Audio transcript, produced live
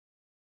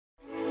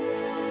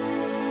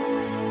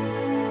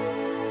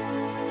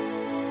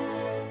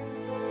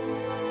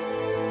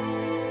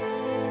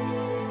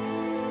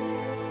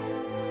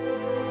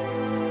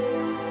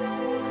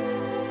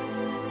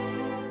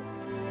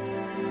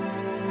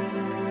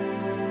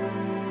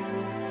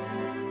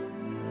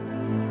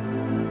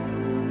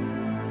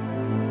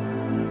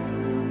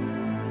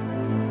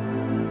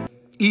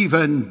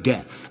even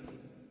death.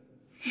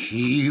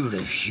 He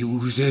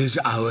refuses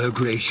our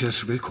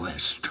gracious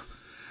request,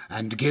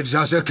 and gives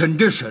us a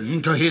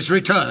condition to his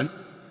return.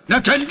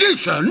 A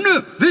condition?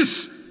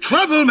 This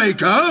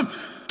troublemaker?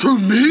 To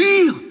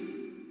me?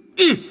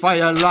 If I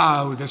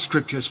allow the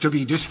scriptures to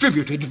be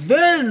distributed,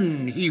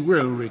 then he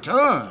will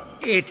return.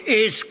 It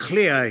is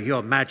clear,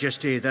 Your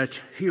Majesty, that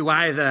you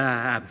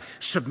either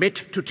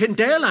submit to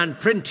Tyndale and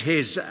print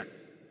his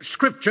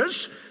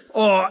scriptures,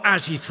 or,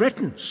 as he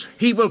threatens,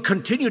 he will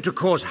continue to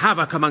cause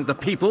havoc among the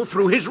people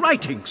through his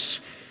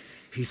writings.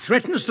 He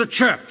threatens the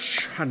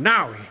church, and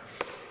now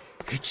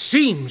it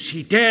seems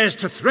he dares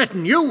to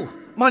threaten you.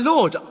 My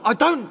lord, I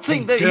don't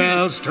think that he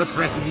dares to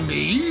threaten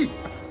me?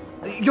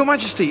 Your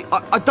Majesty,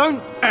 I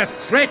don't... A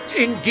threat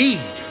indeed.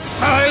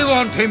 I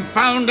want him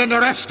found and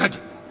arrested.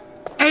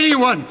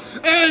 Anyone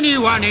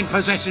in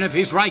possession of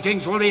his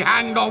writings will be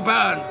hanged or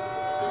burned,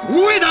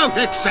 without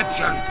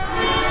exception.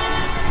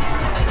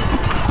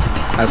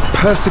 As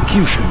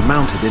persecution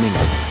mounted in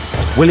England,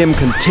 William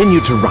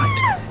continued to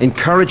write,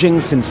 encouraging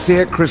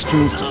sincere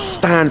Christians to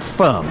stand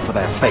firm for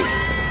their faith.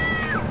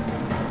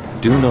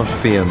 Do not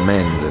fear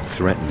men that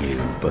threaten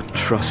you, but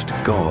trust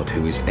God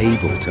who is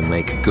able to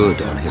make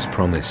good on his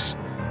promise.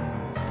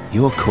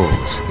 Your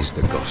cause is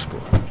the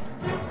gospel,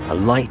 a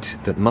light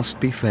that must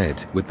be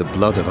fed with the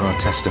blood of our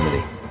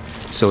testimony,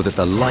 so that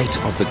the light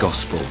of the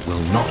gospel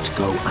will not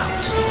go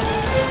out.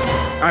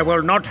 I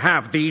will not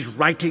have these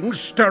writings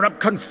stir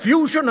up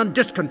confusion and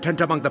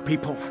discontent among the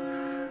people.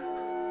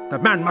 The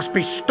man must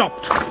be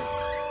stopped.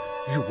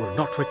 You will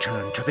not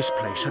return to this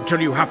place until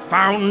you have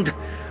found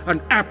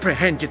and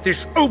apprehended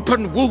this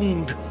open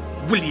wound,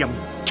 William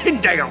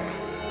Tyndale.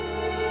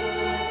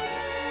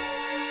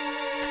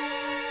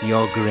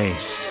 Your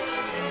Grace.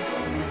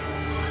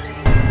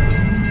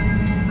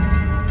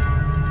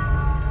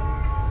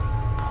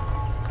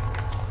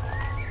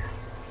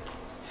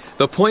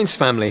 The Points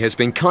family has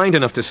been kind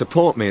enough to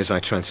support me as I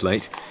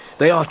translate.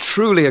 They are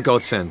truly a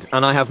godsend,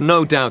 and I have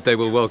no doubt they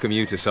will welcome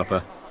you to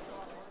supper.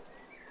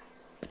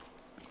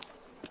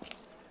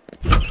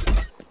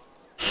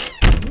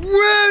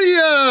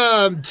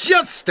 William!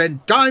 Just in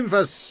time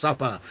for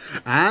supper.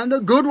 And a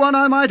good one,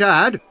 I might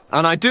add.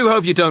 And I do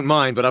hope you don't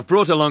mind, but I've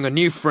brought along a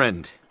new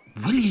friend.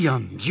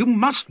 William, you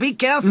must be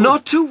careful.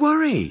 Not to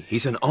worry.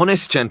 He's an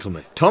honest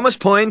gentleman. Thomas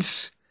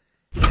Points,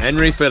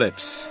 Henry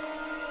Phillips.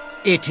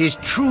 It is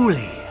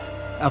truly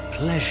a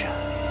pleasure.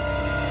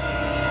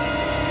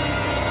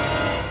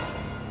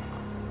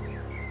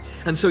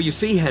 And so you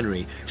see,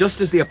 Henry,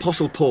 just as the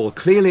Apostle Paul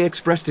clearly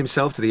expressed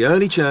himself to the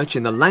early church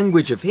in the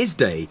language of his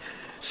day,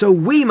 so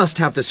we must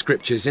have the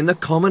scriptures in the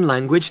common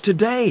language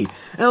today.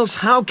 Else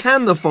how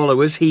can the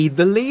followers heed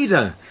the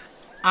leader?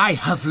 I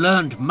have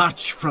learned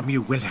much from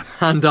you, William.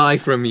 And I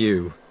from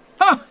you.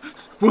 Ah,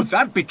 would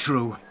that be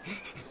true?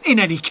 In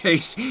any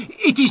case,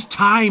 it is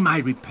time I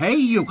repay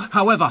you,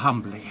 however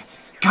humbly.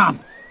 Come,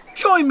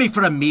 join me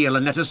for a meal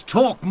and let us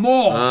talk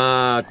more.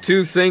 Ah,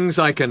 two things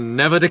I can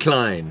never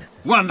decline.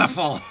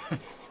 Wonderful.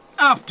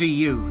 After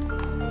you.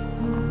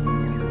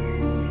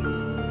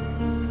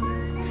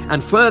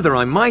 And further,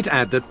 I might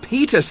add that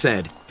Peter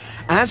said,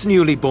 as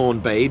newly born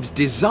babes,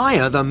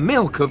 desire the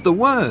milk of the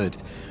word.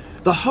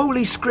 The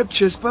Holy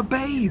Scriptures for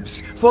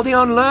babes, for the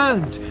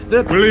unlearned,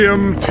 the...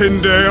 William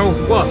Tyndale.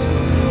 What?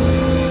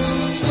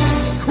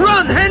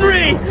 Run,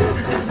 Henry!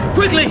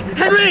 Quickly,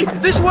 Henry,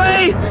 this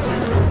way!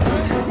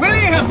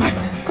 William!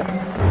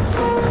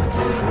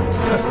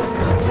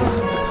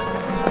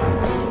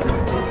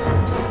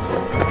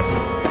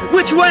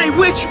 Which way,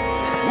 which...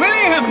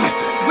 William!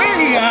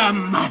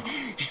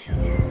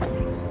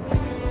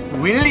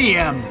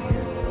 William!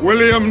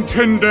 William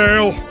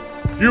Tyndale,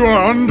 you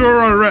are under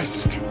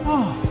arrest.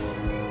 Oh,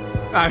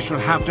 I shall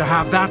have to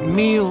have that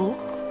meal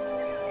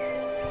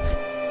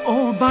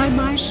all by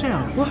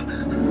myself. What?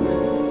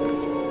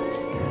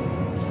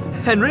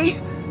 Henry?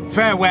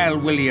 Farewell,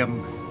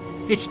 William.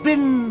 It's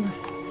been,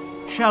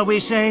 shall we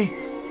say,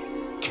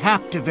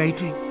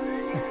 captivating.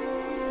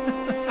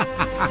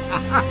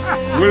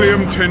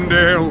 William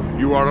Tyndale,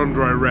 you are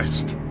under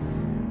arrest.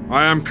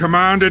 I am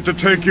commanded to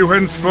take you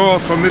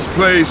henceforth from this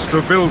place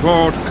to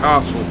Vilvoorde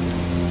Castle.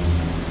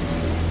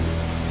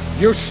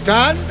 You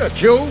stand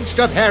accused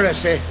of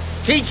heresy,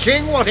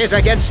 teaching what is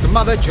against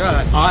Mother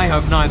Church. I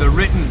have neither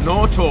written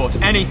nor taught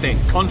anything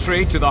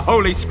contrary to the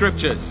Holy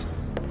Scriptures.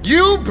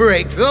 You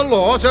break the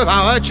laws of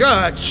our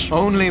church.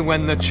 Only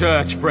when the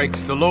church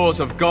breaks the laws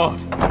of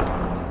God.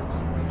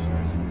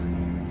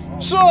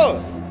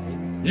 So,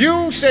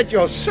 you set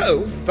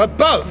yourself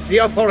above the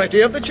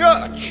authority of the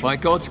church. By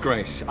God's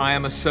grace, I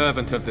am a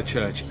servant of the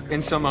church,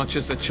 insomuch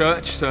as the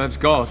church serves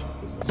God.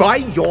 By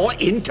your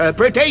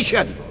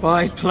interpretation.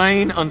 By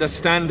plain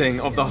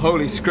understanding of the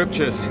Holy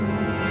Scriptures.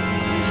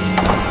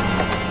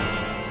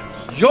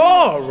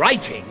 Your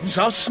writings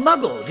are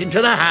smuggled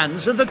into the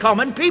hands of the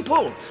common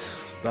people.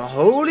 The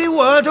holy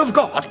word of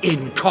God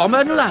in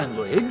common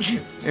language.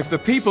 If the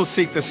people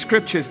seek the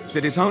Scriptures,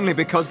 it is only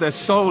because their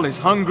soul is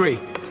hungry.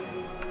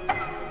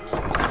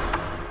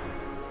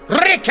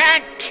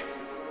 Recant!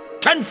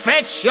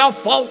 Confess your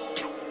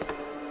fault!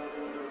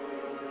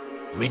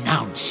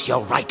 renounce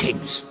your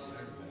writings.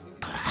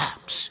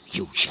 Perhaps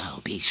you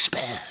shall be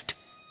spared.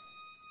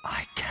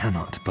 I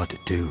cannot but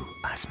do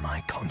as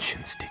my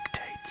conscience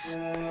dictates.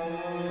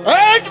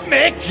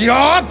 Admit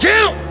your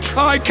guilt!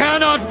 I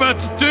cannot but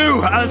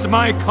do as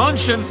my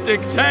conscience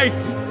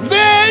dictates.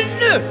 Then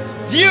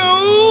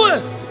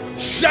you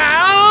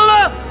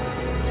shall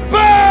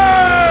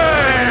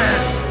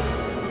burn!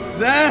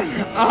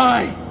 Then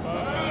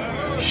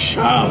I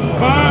shall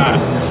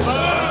burn!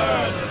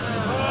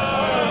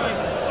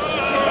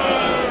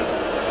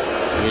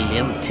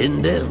 William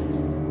Tyndall,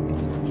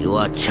 you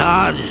are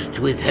charged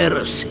with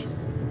heresy,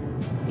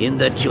 in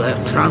that you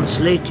have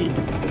translated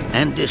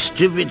and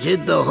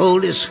distributed the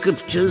Holy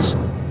Scriptures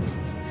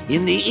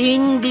in the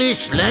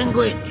English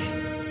language,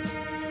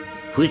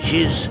 which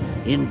is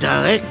in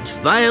direct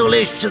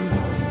violation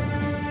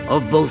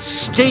of both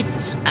state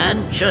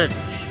and church.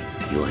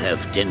 You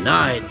have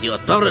denied the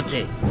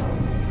authority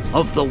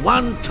of the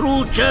one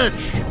true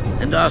church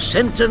and are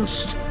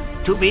sentenced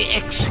to be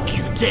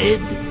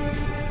executed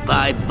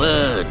by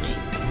burning.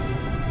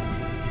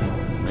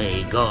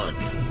 May God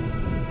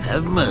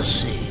have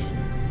mercy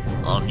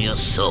on your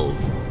soul.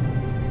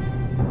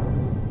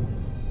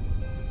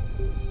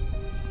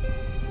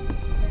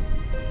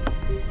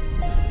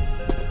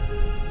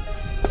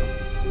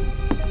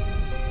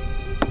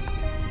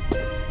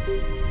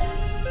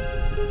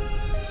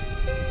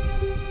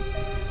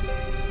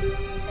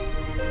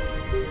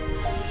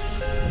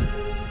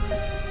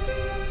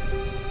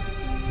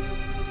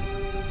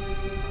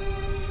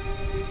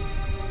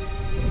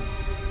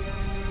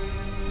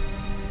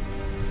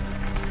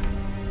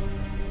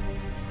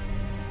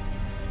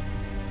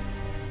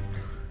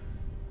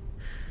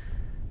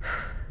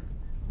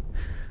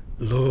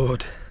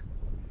 Lord,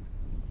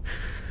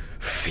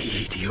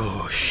 feed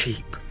your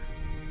sheep.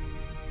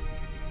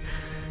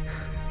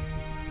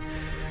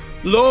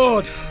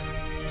 Lord,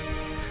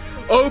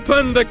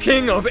 open the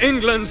King of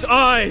England's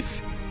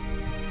eyes.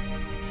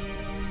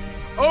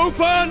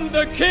 Open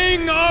the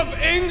King of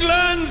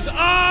England's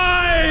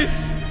eyes!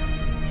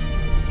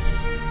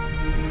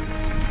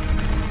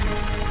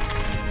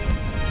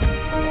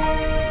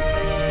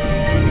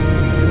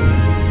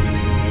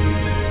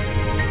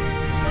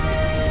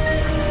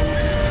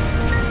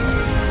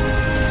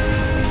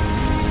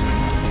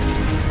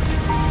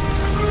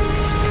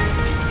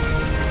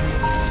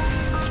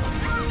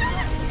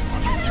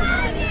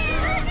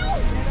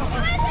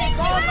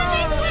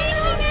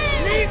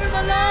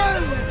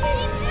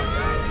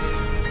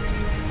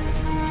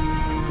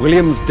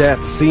 William's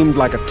death seemed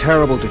like a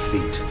terrible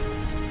defeat,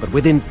 but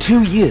within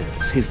 2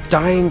 years his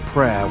dying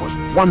prayer was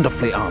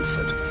wonderfully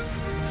answered.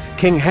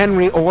 King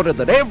Henry ordered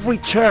that every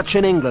church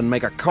in England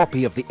make a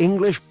copy of the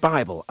English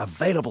Bible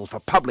available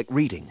for public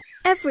reading.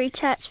 Every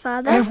church,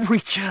 Father? Every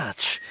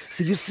church.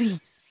 So you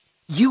see,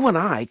 you and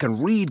I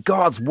can read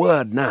God's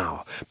word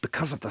now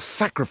because of the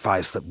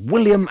sacrifice that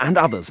William and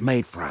others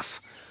made for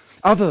us.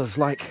 Others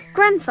like...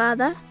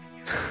 Grandfather?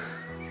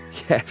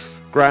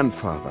 Yes,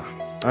 Grandfather.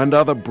 And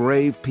other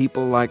brave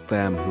people like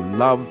them who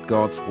loved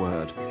God's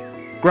word.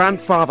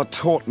 Grandfather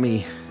taught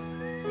me,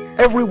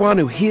 everyone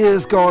who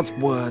hears God's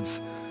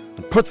words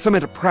and puts them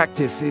into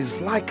practice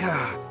is like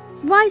a...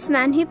 wise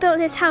man who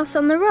built his house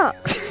on the rock.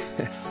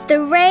 Yes.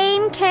 The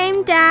rain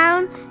came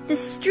down, the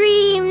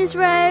streams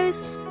rose,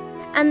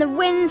 and the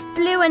winds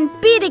blew and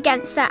beat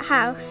against that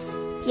house.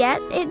 Yet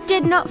it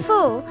did not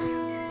fall,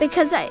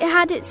 because it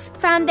had its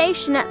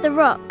foundation at the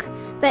rock.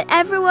 But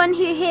everyone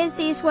who hears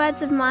these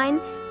words of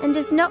mine and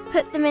does not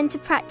put them into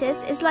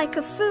practice is like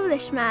a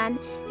foolish man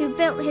who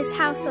built his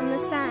house on the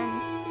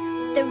sand.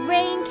 The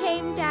rain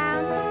came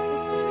down, the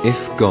streams...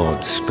 If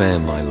God spare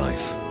my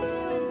life,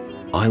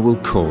 I will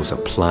cause a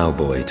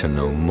ploughboy to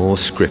know more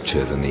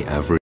scripture than the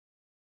average